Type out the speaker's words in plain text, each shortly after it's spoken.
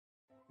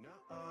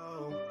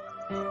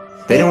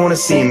They don't wanna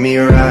see me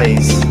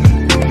rise,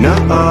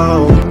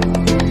 no.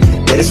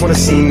 They just wanna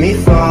see me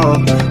fall.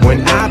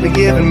 When I've been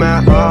giving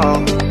my all,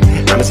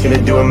 I'm just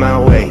gonna do it my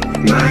way,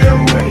 my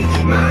own way,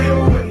 my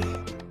own way.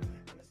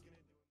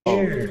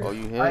 Oh,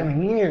 you here?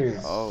 I'm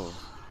here. Oh.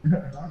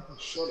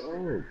 Shut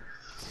up.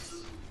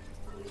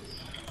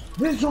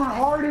 This joint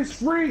hard as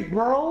freak,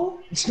 bro.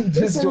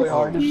 This joint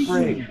hard as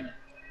freak.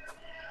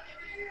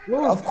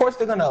 Of course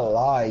they're gonna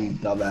lie, you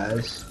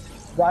dumbass.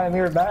 Why I'm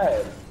here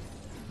bad.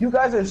 You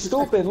guys are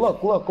stupid.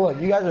 Look.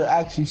 You guys are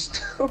actually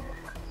stupid.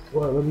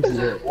 What? Let me see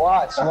that.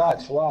 Watch.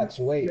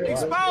 Wait.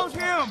 Expose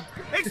him!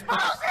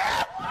 Expose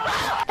him!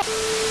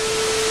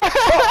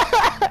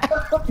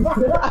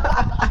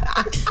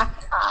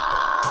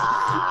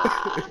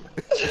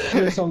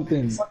 There's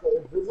something. It's like an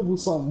invisible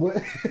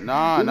something.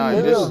 Nah,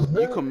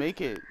 you can make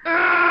it.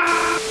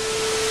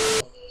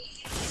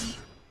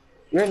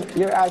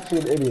 You're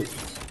actually an idiot.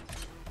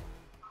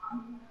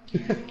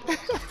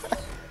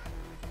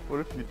 What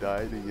if you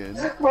died again?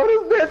 What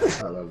is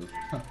this?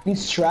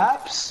 These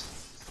traps?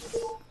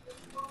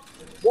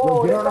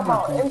 Whoa, they come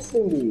out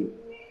instantly.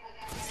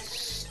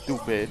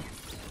 Stupid.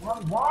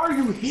 Why are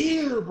you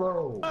here,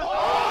 bro?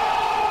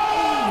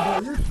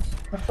 Alright,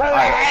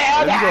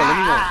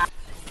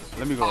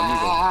 let me go.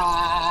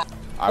 Alright,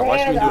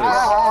 watch me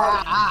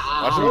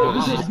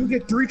do this. You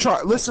get 3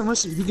 tries. Listen.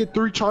 You get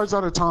 3 tries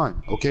at a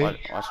time. Okay.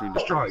 Watch me do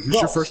First try. Use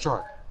your first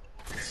try.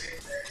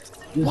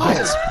 What?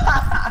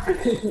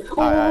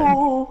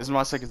 Alright. This is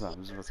my second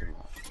time.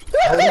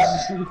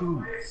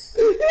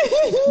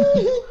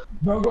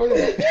 No, go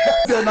ahead.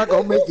 They're not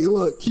gonna make it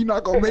look. He's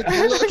not gonna make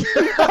it look.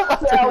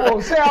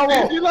 Say I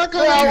won't. You're not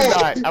gonna make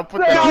it. I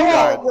put that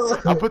on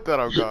God. I put that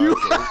on God.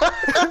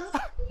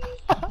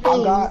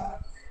 Oh God.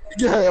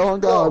 Yeah, on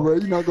God, bro.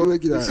 You're not gonna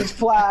make it out. This is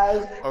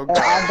Plazz. And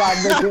I'm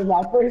about making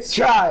my first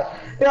try.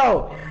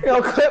 Yo,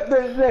 clip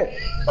this shit.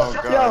 Oh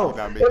God. Yo,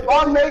 if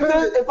I make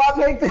this,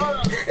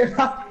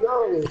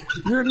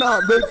 You're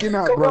not making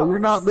that, bro. You're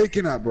not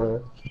making that,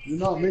 bro. You're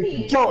not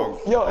making it. Yo,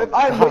 if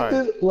I make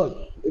this,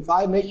 look, if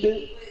I make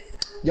this,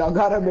 y'all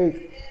gotta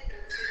make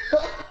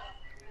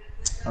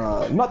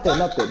nothing.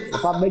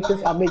 If I make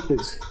this, I make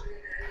this.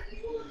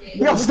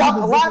 Yo, stop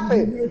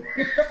laughing.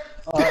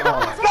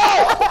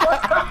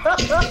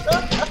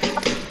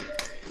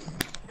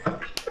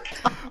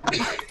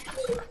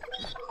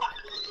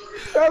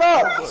 Shut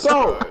up.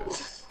 So.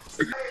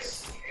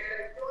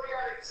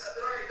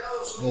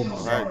 Oh my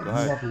God. Go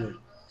ahead.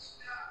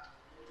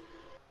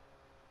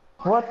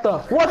 What the? Oh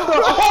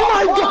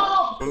my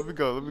God! Let me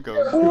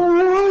go.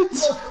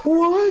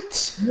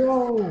 What?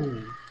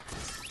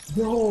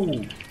 Yo,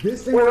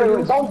 this thing.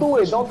 Wait, don't do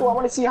it. I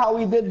want to see how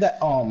we did that.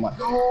 Oh my.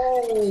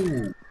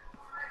 No.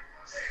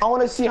 I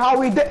want to see how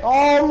we did.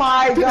 Oh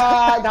my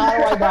God!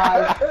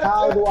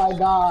 How do I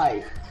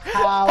die?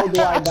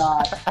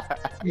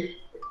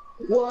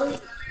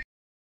 What?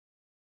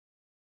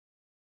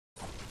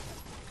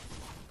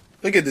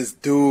 Look at this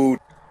dude.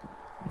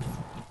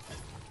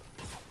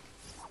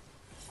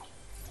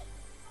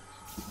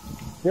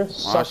 You're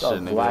such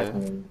a black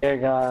man. Here,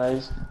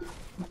 guys.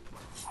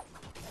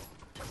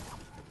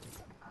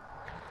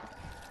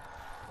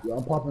 Yeah,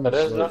 I'm popping the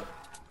shit.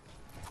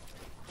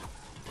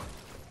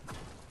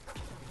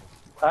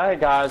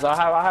 Alright, guys. I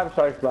have a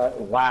choice, but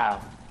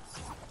wow.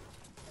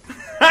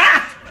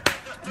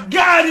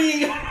 Got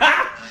him!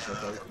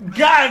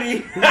 Got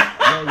him!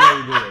 Yeah, you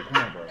did it. Come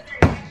on, bro.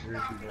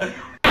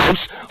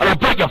 I'm gonna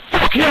break your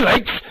fucking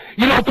legs,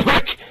 you little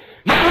prick!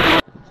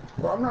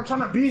 Bro, I'm not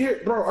trying to be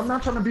here, bro. I'm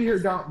not trying to be here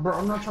down, bro.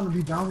 I'm not trying to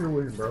be down here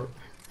with him, bro.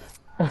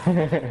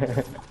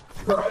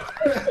 Bro,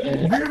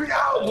 hear me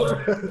out,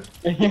 bro.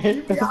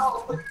 Hear me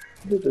out.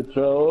 Get the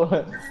troll.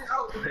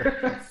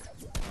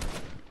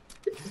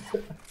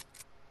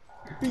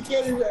 He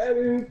can't even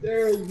edit his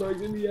stairs, bro.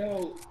 Get me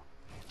out.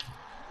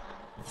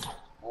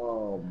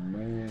 Oh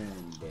man,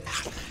 bro.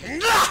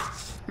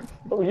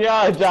 Oh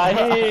yeah,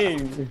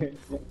 Jahh.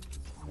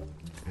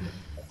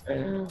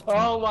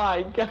 Oh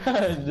my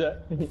God.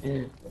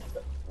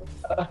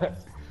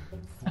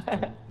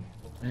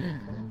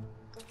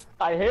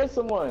 I hear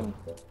someone.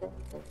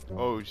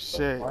 Oh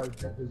shit.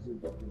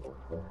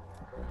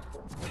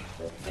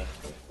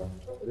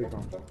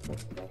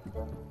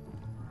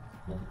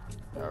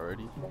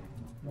 Already?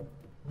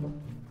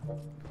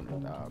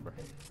 Nah, bro.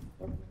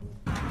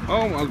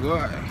 Oh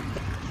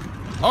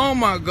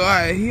my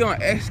God, he on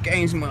X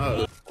Games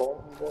mode.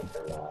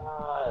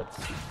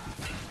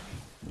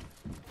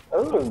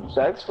 Oh,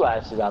 sex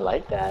flashes, I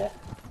like that.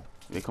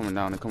 They're coming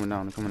down. My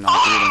controller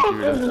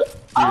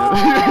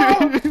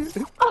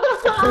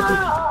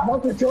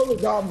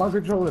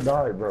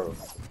died, bro.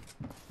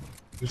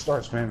 Just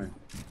start spamming.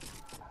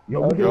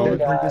 Yo, we can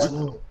break this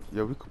move.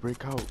 Yo, we could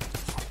break out.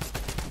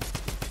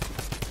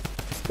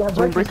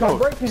 Someone break out.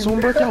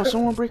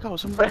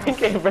 Break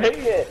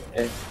it.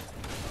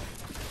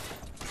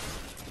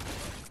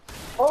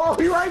 Oh,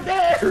 he right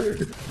there.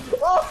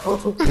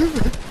 Oh.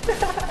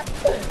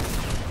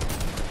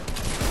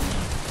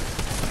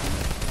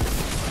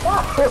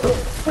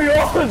 We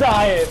all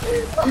dying.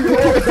 We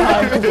all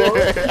dying, bro.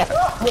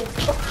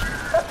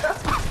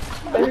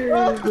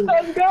 Let's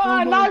go!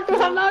 I knocked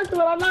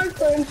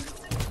him!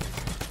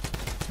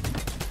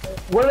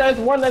 Well, there's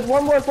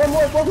one more! Let's go!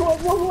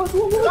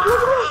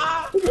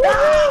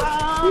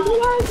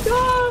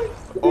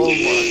 Oh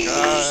my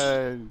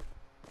god.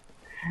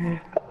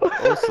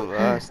 That's the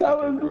last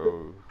thing,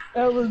 bro.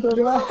 That was the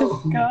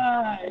last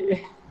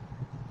guy.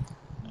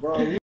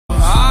 Bro,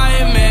 I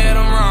admit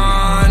I'm wrong.